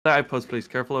The outpost, please.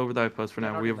 Careful over the outpost for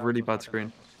now. We have really bad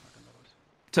screen.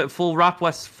 Full wrap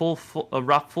west, full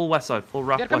wrap full west side, full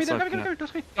wrap west side.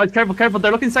 Guys, careful.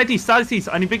 They're looking southeast. I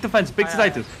need big defense, big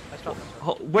southeast.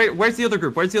 Where's the other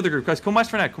group? Guys, come west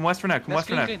for now. Come west for now.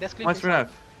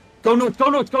 Go north.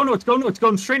 Go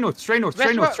straight north.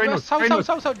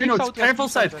 Careful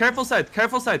side.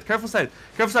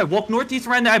 Walk northeast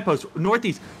around the outpost.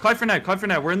 Northeast. Kite for now.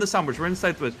 We're in the sandwich. We're in the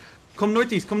southwest. Come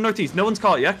northeast. No one's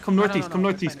caught yet. Come northeast.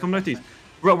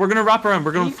 We're gonna wrap around.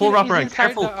 We're gonna full wrap around.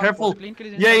 Careful.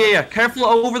 Yeah. Careful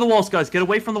over the walls, guys. Get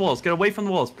away from the walls.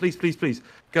 Please.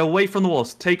 Get away from the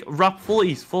walls. Wrap full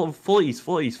east. Full east.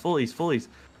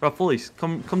 Wrap full east.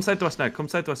 Come southwest now. Come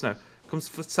southwest.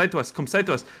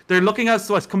 They're looking at us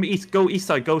west. Come east. Go east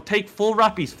side. Go take full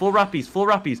wrap east.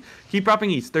 Keep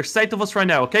wrapping east. They're south of us right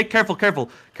now. Okay. Careful.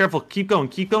 Keep going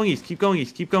east.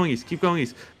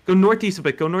 Go northeast a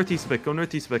bit.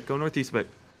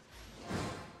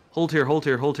 Hold here.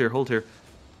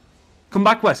 Come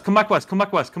back west. Come back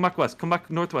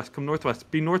northwest.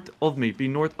 Be north of me,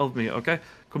 okay?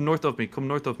 Come north of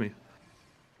me.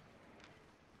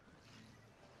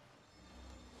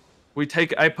 We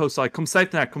take outpost side. Come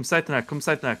south now. Come south.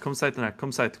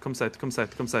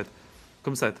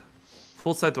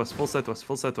 Full southwest.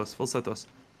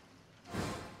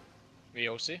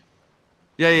 VOC?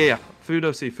 Yeah. Food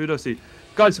OC.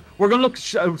 Guys, we're gonna look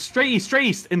straight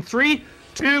east. In 3,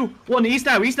 2, 1. East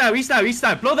now.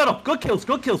 Blow that up. Good kills.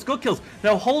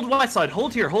 Now hold west side.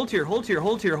 Hold here for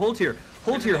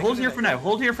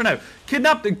now.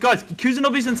 Kidnap the guys.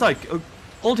 Kuzunobi's inside.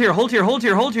 Hold here.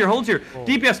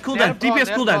 DPS cooldown.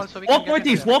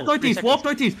 Walk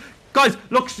northeast. Guys,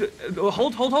 look.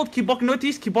 Hold. Keep walking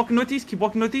northeast. Walk northeast.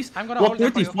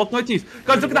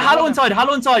 Guys, look at the Hallow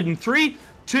inside. In 3,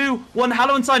 2, 1.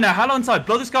 Hallow inside now.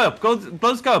 Blow this guy up. Go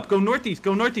northeast.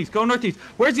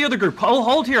 Where's the other group?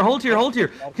 Hold here.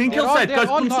 Can kill side. Guys,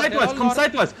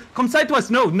 come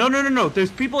southwest. No.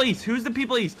 There's people east. Who's the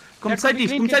people east? Come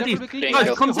southeast.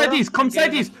 Guys, come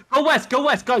southeast. Go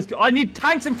west. Guys, I need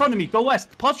tanks in front of me. Go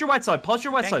west. Pause your right side.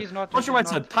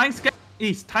 Tanks get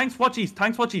east. Tanks watch east.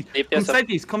 Come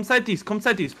southeast.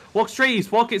 Walk straight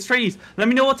east. Let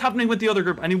me know what's happening with the other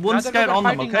group. I need one scout on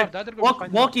them, okay?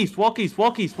 Walk east.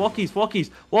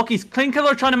 Clean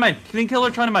killer trying to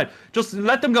mount. Just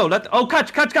let them go.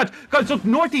 Catch. Guys, look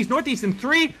northeast. In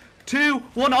 3, 2,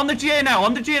 1. On the GA now.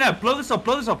 Blow this up.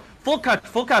 Full catch.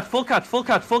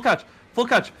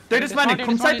 They're disbanding.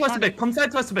 Come southwest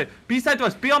a bit. Be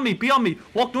southwest. Be on me.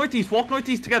 Walk northeast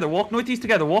together. Guys,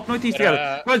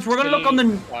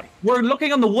 we're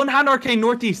looking on the one hand arcane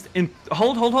northeast.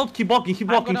 Hold. Keep walking.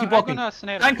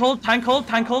 Tank hold.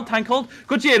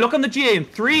 Good GA. Look on the GA in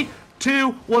 3,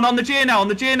 2, 1. On the GA now.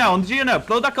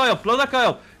 Blow that guy up.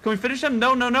 Can we finish him?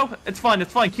 No. It's fine.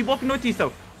 Keep walking northeast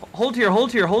though. Hold here.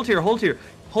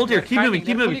 Keep moving.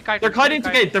 They're kiting to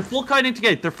gate. They're full kiting to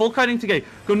gate.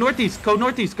 Go northeast.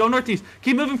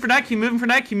 Keep moving for now. Keep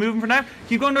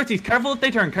going northeast. Careful if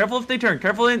they turn.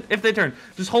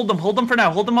 Just hold them for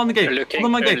now. Hold them on the gate.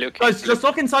 Guys, just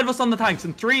look inside of us on the tanks.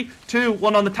 In 3, 2,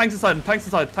 1. On the tanks inside.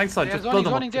 Just blow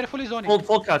them up.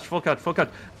 Full catch.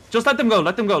 Just let them go.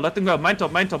 Mount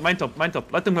up. Let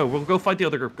them go. We'll go fight the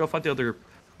other group. Mount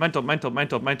up.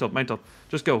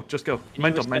 Just go.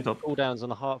 Mount up. Cooldowns on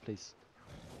the heart, please.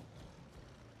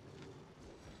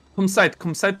 Come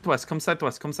southwest.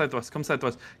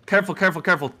 Careful.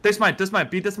 Dismount.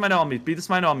 Be dismounted on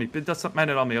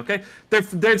me. Okay.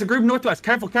 There's a group northwest.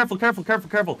 Careful.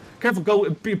 Go.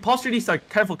 Be posture east side.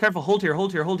 Careful. Hold here.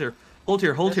 Okay.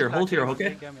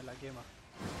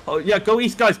 Oh yeah. Go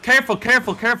east, guys. Careful.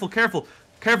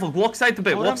 Walk south a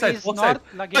bit. Guys,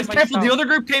 careful. The other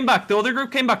group came back.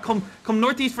 Come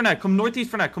northeast for now. Come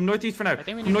northeast. Come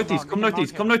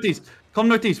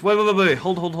northeast. Wait.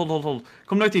 Hold.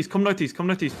 Come northeast for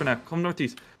now.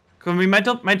 Can we mount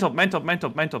up?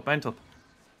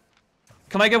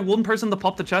 Can I get one person to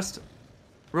pop the chest?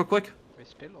 Real quick.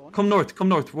 Come north.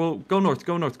 We'll go north.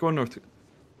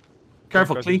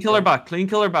 Careful, clean killer back.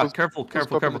 Careful.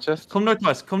 Come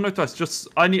northwest.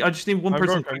 I just need one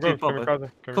person to keep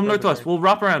up. Come northwest. We'll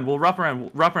wrap around.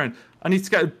 I need to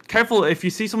get careful. If you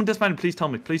see someone dismounted, please tell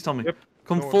me. Yep.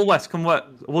 Come full west. Come west.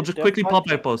 We'll just quickly pop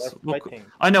outposts.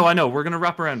 I know. We're gonna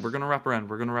wrap around.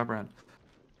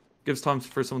 Gives time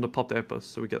for someone to pop the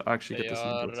outposts so we can actually get this.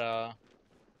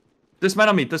 Dismount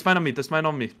on me. Dismount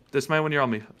when you're on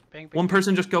me. One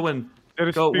person just go in.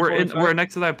 Go. We're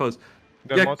next to the outpost.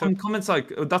 Yeah, come inside.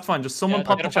 That's fine. Just someone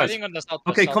pop the chest.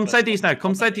 Okay, come southeast now.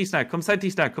 Come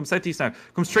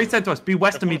straight southwest. Be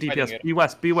west of me, DPS. Be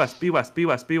west.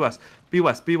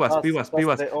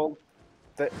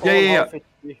 Yeah.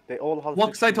 They all have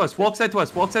Walk side to us, walk side to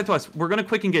us, walk side to us. We're gonna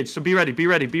quick engage, so be ready, be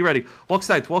ready, be ready. Walk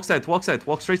side, walk side, walk side,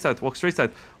 walk straight side, walk straight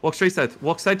side, walk straight side,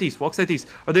 walk side east, walk side east.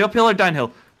 Are they uphill or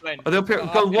downhill? Are they uphill?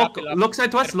 Go walk, look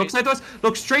side to us, look side to us,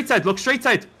 look straight side, look straight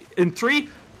side. In 3,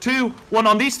 2, 1,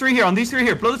 on these three here, on these three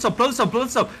here. Blow this up, blow this up, blow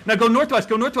this up. Now go northwest,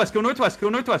 go northwest, go northwest, go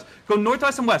northwest, go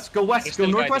northwest and west, go west, go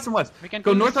northwest and west,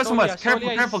 go northwest and west. Careful,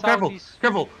 careful, careful,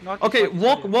 careful. Okay,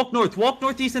 walk north, walk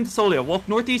northeast into Solia, walk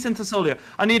northeast into Solia.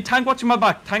 I need tank watching my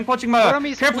back, tank watching my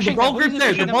back. Careful, the ball group's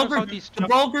there, the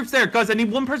ball group's there, guys. I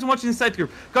need one person watching the side group.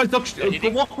 Guys, look,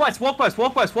 walk west, walk west,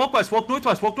 walk west, walk west, walk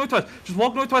northwest, walk northwest. Just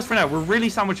walk northwest for now. We're really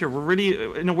sandwiched here. We're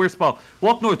really in a weird spot.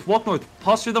 Walk north,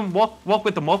 posture them, walk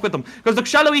with them, walk with them. Guys, look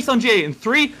shallow east on GA in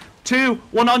 3, 2,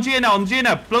 1 on GA now, on GA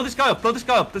now. Blow this guy up, blow this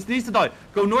guy up. This needs to die.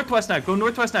 Go northwest now, go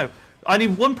northwest now. I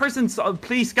need one person,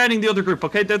 please, scanning the other group,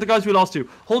 okay? They're the guys we lost to.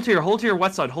 Hold here,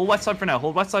 west side. Hold west side for now,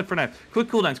 hold west side for now. Quick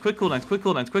cooldowns, quick cooldowns, quick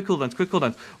cooldowns, quick cooldowns, quick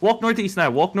cooldowns. Walk northeast now,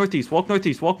 walk northeast, walk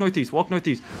northeast, walk northeast, walk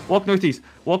northeast, walk northeast,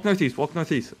 walk northeast, walk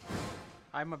northeast.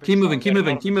 Keep moving, keep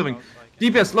moving, keep moving.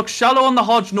 DPS, look shallow on the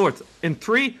Hodge north. In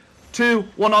 3, 2,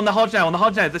 1 on the Hodge now, on the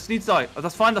Hodge now. This needs to die.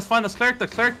 That's fine, that's fine, that's clear,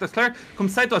 that's clear, that's clear. Come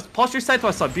side to us, posture side to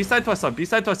us side, be side to us side, be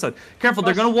side to us side. Careful,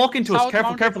 they're gonna walk into us.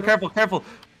 Careful, careful, careful, careful.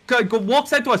 Go walk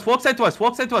side to us, walk side to us,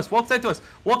 walk side to us, walk side to us,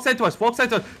 walk side to us, walk side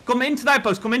to us. Come into that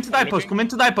post, come into that post, come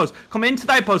into that post, come into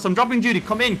that post. I'm dropping duty.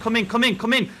 Come in, come in, come in,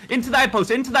 come in. Into that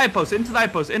post, into that post, into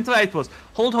that post, into that post.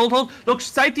 Hold, hold, hold. Look,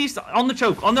 southeast on the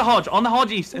choke, on the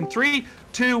Hodge east. In 3,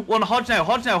 2, 1, Hodge now,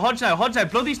 Hodge now, Hodge now, Hodge now.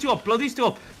 Blow these two up, blow these two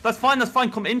up. That's fine, that's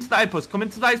fine. Come into the outpost, come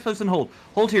into the outpost and hold.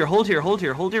 Hold here, hold here, hold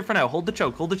here, hold here for now. Hold the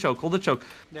choke, hold the choke, hold the choke.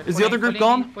 Is the other group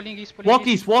gone? Walk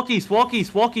east, walk east, walk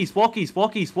east, walk east, walk east,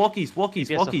 walk east, walk east, walk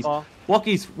east, walk east, walk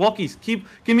east, walk east. Give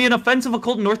me an offensive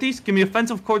occult northeast. Give me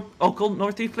offensive occult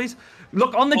northeast, please.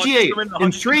 Look on the GA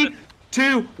in 3,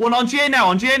 2, 1 on GA now,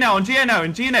 on GA now, on GA now,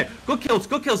 on GA now. Good kills,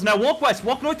 good kills. Now walk west,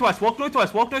 walk northwest, walk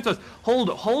northwest, walk northwest.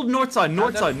 Hold north side,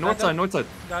 north side, north side, north side.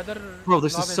 Bro,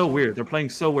 this is so weird. They're playing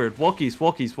so weird. Walk east,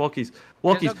 walk east, walk east,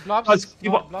 walk east. Guys,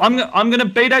 I'm gonna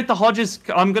bait out the Hodges.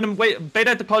 I'm gonna bait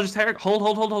out the Hodges.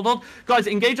 Hold. Guys,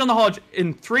 engage on the Hodge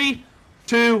in 3,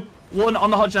 2, 1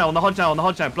 on the Hodge now, on the Hodge now, on the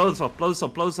Hodge now. Blow this up, blow this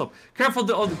up, blow this up. Careful of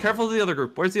the other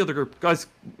group. Where's the other group? Guys,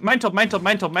 mount up, mount up,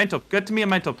 mount up, mount up. Get to me and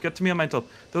mount up, get to me and mount up.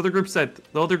 The other group set.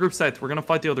 The other group set. We're gonna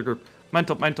fight the other group. Mount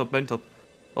up, mount up, mount up.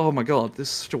 Oh my god, this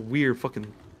is such a weird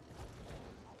fucking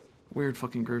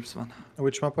groups, man.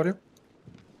 Which map are you?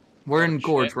 We're in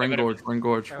Gorge, we're in Gorge, we're in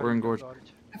Gorge, we're in Gorge.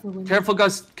 Careful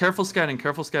guys, careful scanning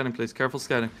please, careful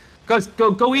scanning. Guys,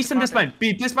 go east and dismount.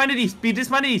 Be dismounted east, be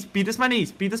dismounted east, be dismounted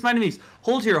east, be dismounted east.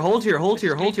 Hold here, hold here, hold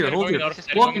here, hold here, hold here.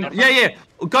 Yeah.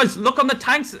 Guys, look on the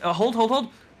tanks. Hold.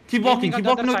 Keep walking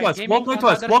northwest, walk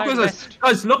northwest, walk northwest.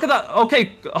 Guys, look at that.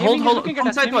 Okay, hold.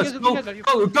 Come side to us.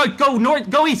 Go north,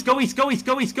 go east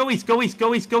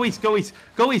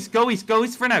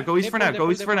for now. Go east for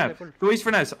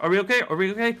now. Are we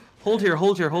okay? Hold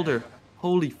here.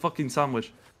 Holy fucking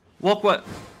sandwich. Walk west.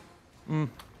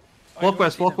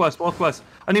 Walk west.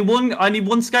 I need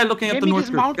one sky looking at the north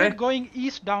group, okay? Going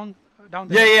east down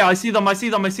there. Yeah, I see them.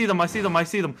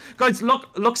 Guys,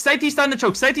 look, southeast down the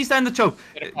choke,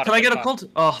 Can I get a cult?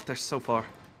 Oh, they're so far.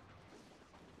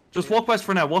 Just walk west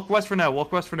for now, walk west for now.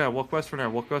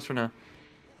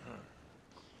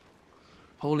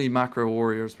 Holy macro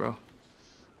warriors, bro.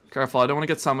 Careful, I don't want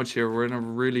to get sandwiched here. We're in a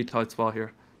really tight spot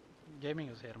here. Gaming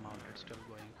is here mounted, still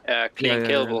going. Yeah, clean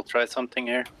kill, we'll try something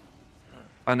here.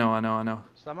 I know.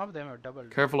 Some of them are double.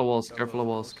 Careful of walls.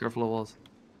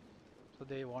 So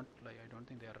they want, like, I don't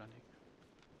think they are running.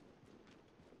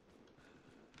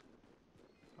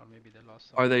 Or maybe they lost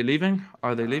some. Are they leaving?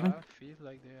 Feels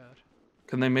like they are.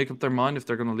 Can they make up their mind if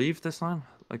they're gonna leave this time?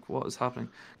 Like, what is happening?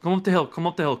 Come up the hill.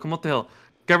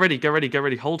 Get ready.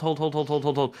 Hold.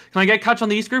 Can I get catch on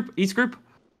the east group?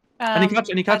 Any catch?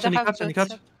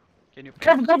 Can you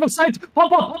Careful, sides!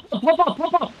 Pop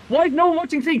up! Why no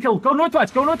watching clean kill? Go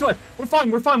northwest! We're fine.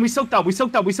 We soaked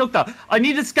that. I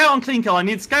need a scout on clean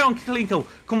kill.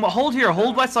 Come, hold here,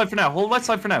 hold west side for now.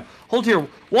 Hold here.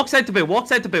 Walk side to bit.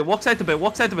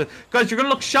 Guys, you're gonna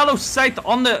look shallow south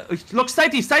on the. Look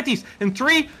southeast. In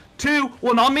 3, 2,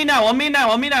 1, on me now,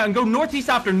 and go northeast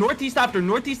after. They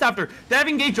have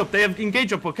engage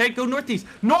up, okay? Go northeast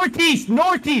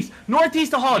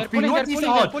to Hodge. Be northeast to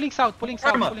Hodge. Pulling south.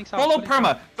 Follow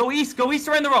Perma. Go east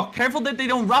around the rock. Careful that they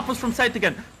don't wrap us from sight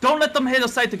again. Don't let them hit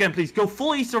us sight again, please. Go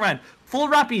full east around. Full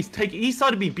wrap east. Take east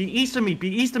side of me. Be east of me. Be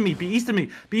east of me. Be east of me.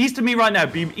 Be east of me right now.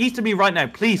 Be east of me right now.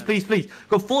 Please, please, please.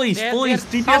 Go full east. Full east.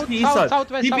 DPS be east side.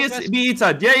 DPS be east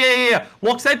side. Yeah.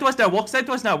 Walk southwest now. Walk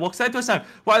southwest now. Walk southwest now.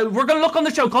 Well, we're gonna look on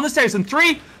the choke on the stairs in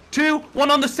 3, 2,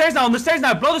 1 on the stairs now. On the stairs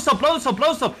now. Blow this up. Blow this up.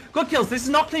 Blow this up. Good kills. This is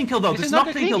not clean kill though. This is not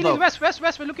clean kill though. West. We're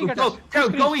looking at us.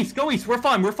 Go east. Go east. We're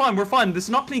fine. This is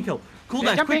not clean kill.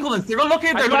 Cooldowns, quick cooldowns. They're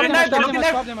looking now.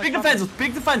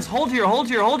 Big defense. Hold here.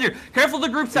 Careful the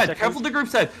group side. Careful the group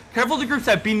side.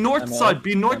 Be north side.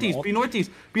 Be northeast.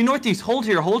 Hold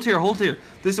here.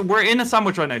 We're in a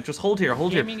sandwich right now. Just hold here.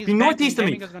 Be northeast of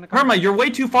me. Perma, you're way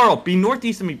too far up. Be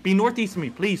northeast of me.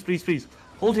 Please.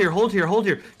 Hold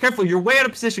here. Careful, you're way out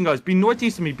of position, guys. Be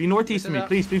northeast of me. Please. They're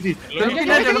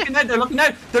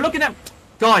looking out.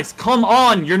 Guys, come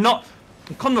on. You're not.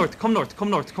 Come north.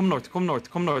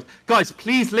 Guys,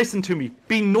 please listen to me.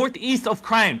 Be northeast of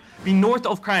Crown. Be north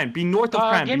of Crown.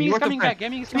 Gaming is coming back.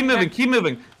 Keep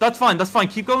moving. That's fine.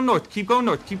 Keep going north. They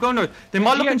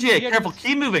might look in GA. Careful.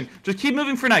 Keep moving. Just keep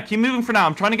moving for now.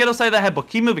 I'm trying to get us out of the head, but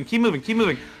keep moving.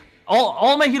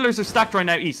 All my healers are stacked right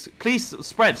now east. Please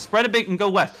spread a bit and go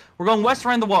west. We're going west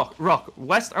around the rock.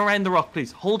 West around the rock,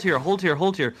 please. Hold here.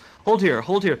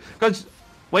 Guys,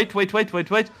 wait.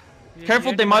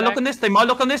 Careful, they might look on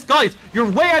this. Guys,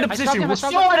 you're way out of position. We're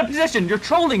so out of position. You're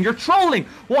trolling.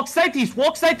 Walk southeast.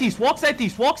 Guys,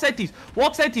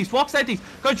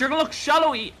 you're gonna look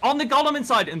shallow on the golem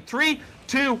inside. In 3,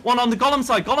 2, 1 on the golem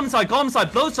side.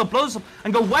 Blow this up,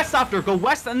 and go west after. Go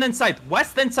west and then south.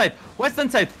 West then south.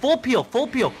 Full peel.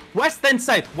 West then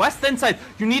south.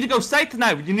 You need to go south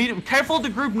now. Careful of the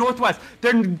group northwest.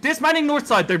 They're dismounting north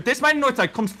side.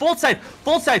 Comes full south.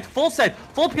 Full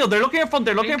peel. They're looking in front.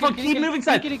 Keep moving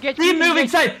south.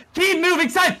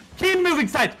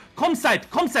 Come south.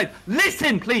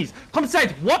 Listen, please. Come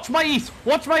south. Watch my east.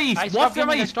 Stop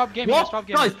gaming.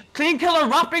 Guys, clean killer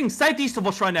wrapping southeast of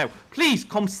us right now. Please,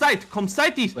 come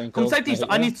southeast.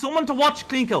 I need someone to watch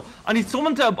clean kill. I need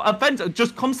someone to offend.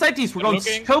 Just come southeast. We're going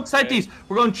to choke southeast.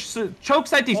 Hold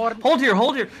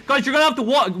here. Guys, you're going to have to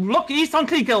look east on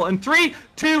clean kill. In 3,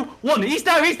 2, 1. East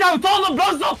now. It's all them.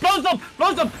 Blows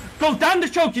up. Go down the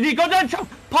choke. You need to go down choke.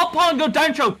 Pop and go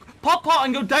down choke. Pop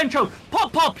and go down choke.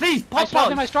 Pop, please. Pop. I stopped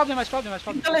them.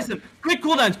 Listen. Quick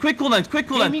cooldowns.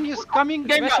 Gaming is coming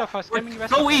west of us.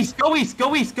 Go east.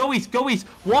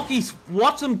 Walk east.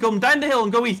 Watch them come down the hill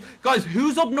and go east. Guys,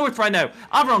 who's up north right now?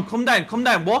 Avron, come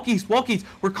down. Walk east.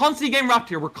 We're constantly getting wrapped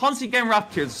here.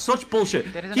 It's such bullshit.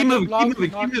 Keep moving. Well.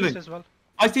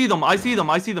 I see them.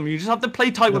 You just have to play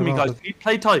tight with me, guys. You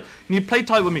need to play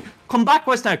tight with me. Come back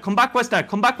west now. Come back west.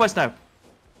 Come back west.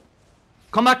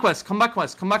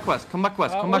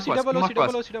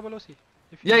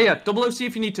 Yeah, double OC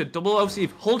if you need to. Double OC.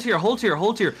 Hold here.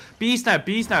 Be east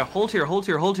now. Hold here.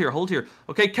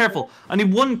 Okay, careful. I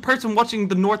need one person watching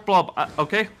the north blob.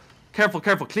 Okay, careful.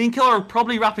 Clean killer are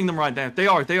probably wrapping them right now. They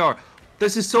are.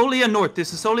 This is solely a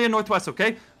northwest.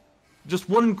 Okay. Just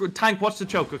one tank, watch the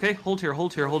choke, okay? Hold here.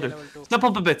 Step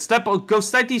up a bit. Go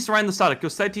southeast around the static.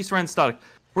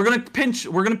 We're gonna pinch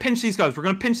these guys.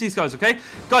 Okay?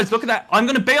 Guys, look at that. I'm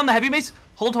gonna bay on the heavy mace.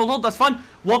 Hold, that's fine.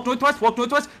 Walk northwest.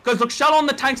 Guys, look shallow on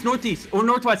the tanks northeast or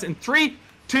northwest in 3,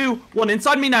 2, 1.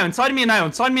 Inside me now.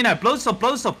 Blow this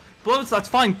up. That's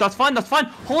fine.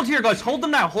 Hold here, guys. Hold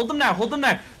them now.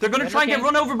 They're gonna try and get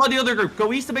run over by the other group.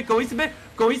 Go east a bit.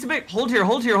 Hold here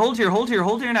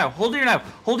now.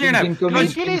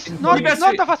 Guys,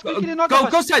 north of us. Go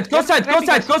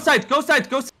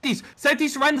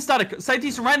southeast around the static.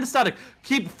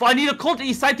 I need a cult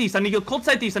east, southeast.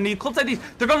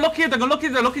 They're gonna look here. They're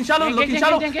looking shallow.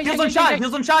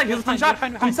 Heels on shy.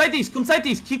 Come southeast.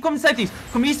 Keep coming southeast.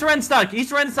 Come east around the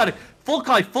static. Full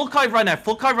kite right now.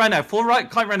 Full right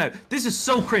kite right now. This is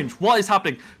so cringe. What is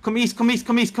happening? Come east. Come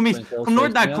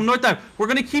north now. We're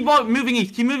gonna keep on moving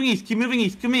east. Keep moving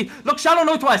east. Look shallow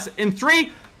northwest in 3,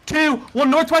 2,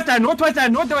 1. Northwest now.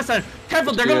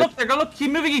 Careful. They're gonna look.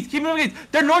 Keep moving east.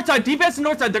 They're north side. DPS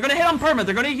north side. They're gonna hit on perma.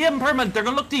 They're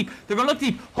gonna look deep.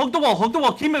 Hug the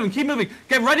wall. Keep moving.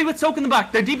 Get ready with soak in the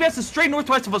back. Their DPS is straight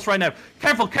northwest of us right now.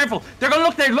 Careful. They're gonna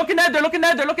look. They're looking now.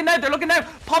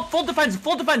 Pop full defense.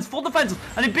 And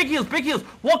then big heals.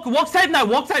 Walk south now.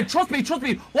 Trust me.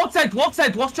 Walk south. Walk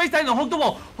straight down and hug the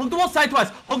wall. Hug the wall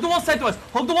southwest.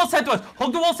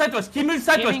 Keep moving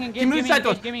southwest.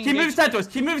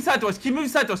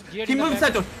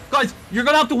 Guys, you're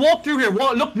gonna have to walk through here.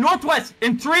 Look northwest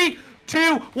in 3,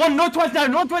 2, 1. Northwest now.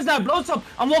 Blow us up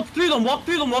and walk through them west.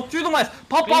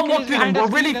 Pop on, walk through them. We're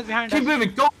really keep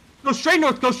moving. Go straight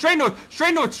north now. Straight north.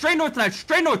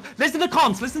 Listen to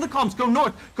comms. Go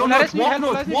north. Walk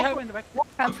north.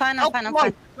 I'm fine.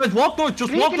 Guys, walk north.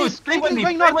 Just walk north. Stay with me.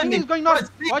 Going north. Clean is going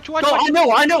north. Watch. Go,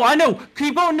 I know.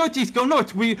 Keep going northeast. Go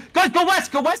north. Guys, go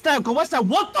west. Go west now.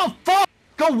 What the fuck?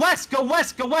 Go west.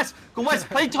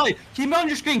 Play tight. Keep me on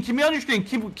your screen. Keep me on your screen.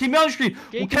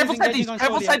 Careful set these.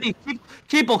 Careful.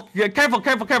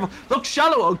 Look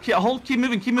shallow. Okay, hold. Keep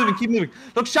moving.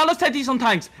 Look shallow set these on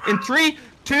tanks. In 3,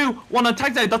 2, 1 on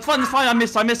tanks. That's fine. I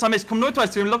miss. Come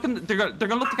northwest. They're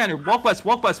gonna look to counter. Walk west.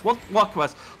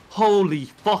 Holy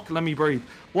fuck. Let me breathe.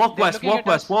 Walk west.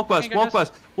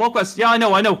 Yeah, I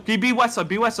know. Be west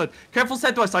side. Careful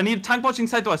set to us. I need tank watching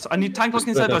set to us.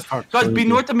 Guys, be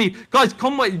north of me. Guys,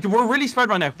 come. We're really spread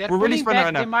right now. They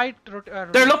might.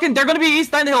 They're gonna be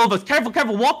east down the hill of us. Careful.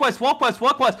 Walk west.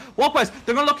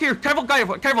 They're gonna look here. Careful.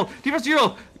 Deep as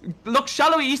zero. Look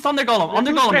shallow east on their golem.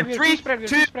 3,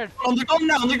 2, on the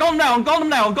golem now. I'm going them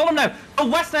now. Go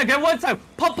west now. Get west now.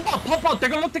 Pop. They're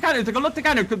gonna look to counter.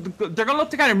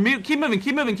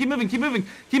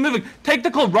 Keep moving. Take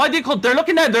the cult. Ride the cult. They're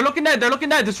looking now.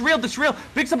 This is real.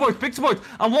 Big support.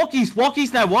 And walk east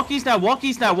now.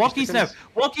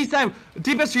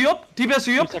 DPS, are you up?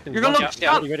 You're gonna look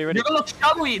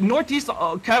shallow. Northeast.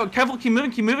 Careful. Keep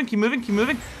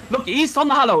moving. Look east on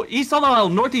the hollow.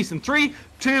 Northeast in 3,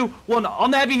 2, 1.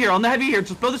 On the heavy here.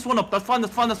 Just blow this one up. That's fine.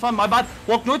 My bad.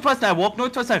 Walk northwest now.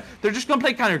 They're just gonna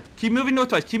play counter. Keep moving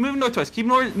northwest. Keep moving northwest.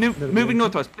 Please.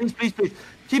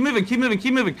 Keep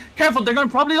moving. Careful. They're gonna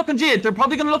probably look on G.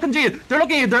 They're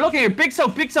looking here. Big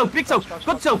soap. Good soap. Quick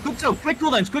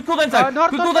cooldowns out.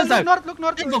 North.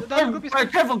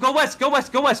 Careful. Go west.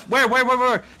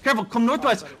 Where? Careful. Come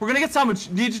northwest. We're gonna get sandwiched.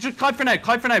 You need to just kite for now.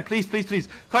 Please.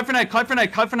 Kite for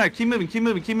now. Keep moving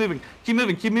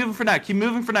for now.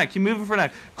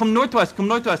 Come northwest.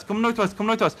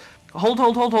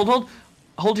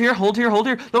 Hold here.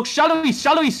 Look, shallow east.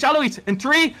 In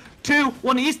 3, 2,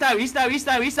 1, east now.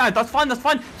 That's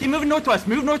fine. Keep moving northwest.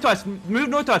 Move northwest.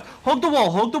 Hug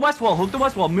the west wall.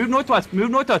 Move northwest.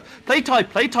 Play tight.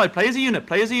 Play as a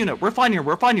unit. We're fine here.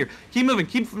 Keep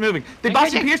moving. They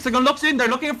bash and pierce. They're gonna look soon. They're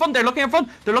looking in front.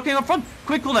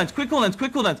 Quick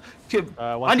cooldowns.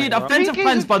 I need offensive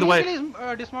plans, by the way.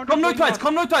 Come northwest.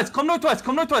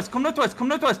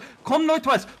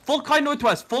 Full kite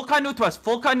northwest.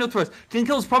 Clean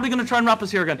Kill is probably gonna try and wrap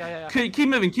us here again. Yeah. Keep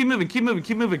moving.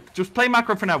 Just play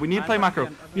macro for now. We need to play macro.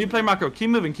 Keep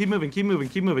moving.